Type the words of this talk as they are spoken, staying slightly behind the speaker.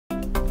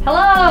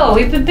Hello!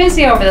 We've been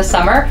busy over the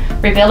summer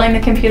rebuilding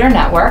the computer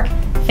network.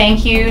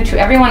 Thank you to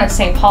everyone at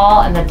St.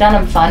 Paul and the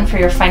Dunham Fund for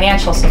your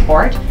financial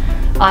support.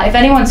 If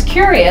anyone's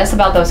curious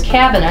about those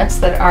cabinets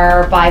that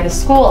are by the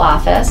school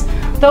office,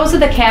 those are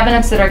the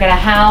cabinets that are going to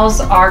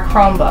house our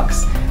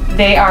Chromebooks.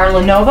 They are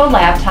Lenovo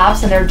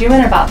laptops and they're due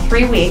in about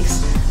 3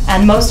 weeks,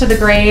 and most of the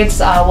grades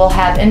will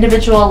have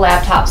individual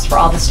laptops for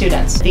all the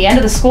students. At the end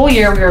of the school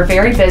year, we were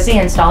very busy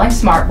installing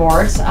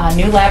smartboards,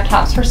 new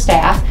laptops for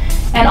staff,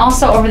 and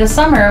also over the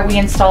summer we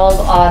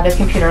installed the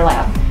computer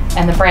lab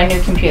and the brand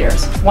new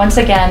computers. Once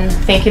again,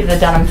 thank you to the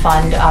Dunham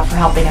Fund for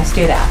helping us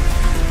do that.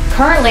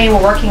 Currently,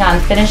 we're working on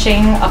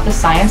finishing up the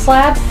science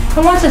lab,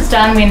 and once it's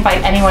done, we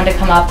invite anyone to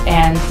come up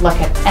and look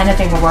at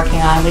anything we're working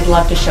on. We'd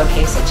love to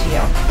showcase it to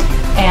you.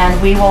 And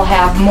we will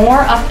have more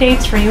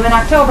updates for you in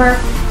October.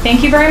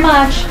 Thank you very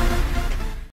much.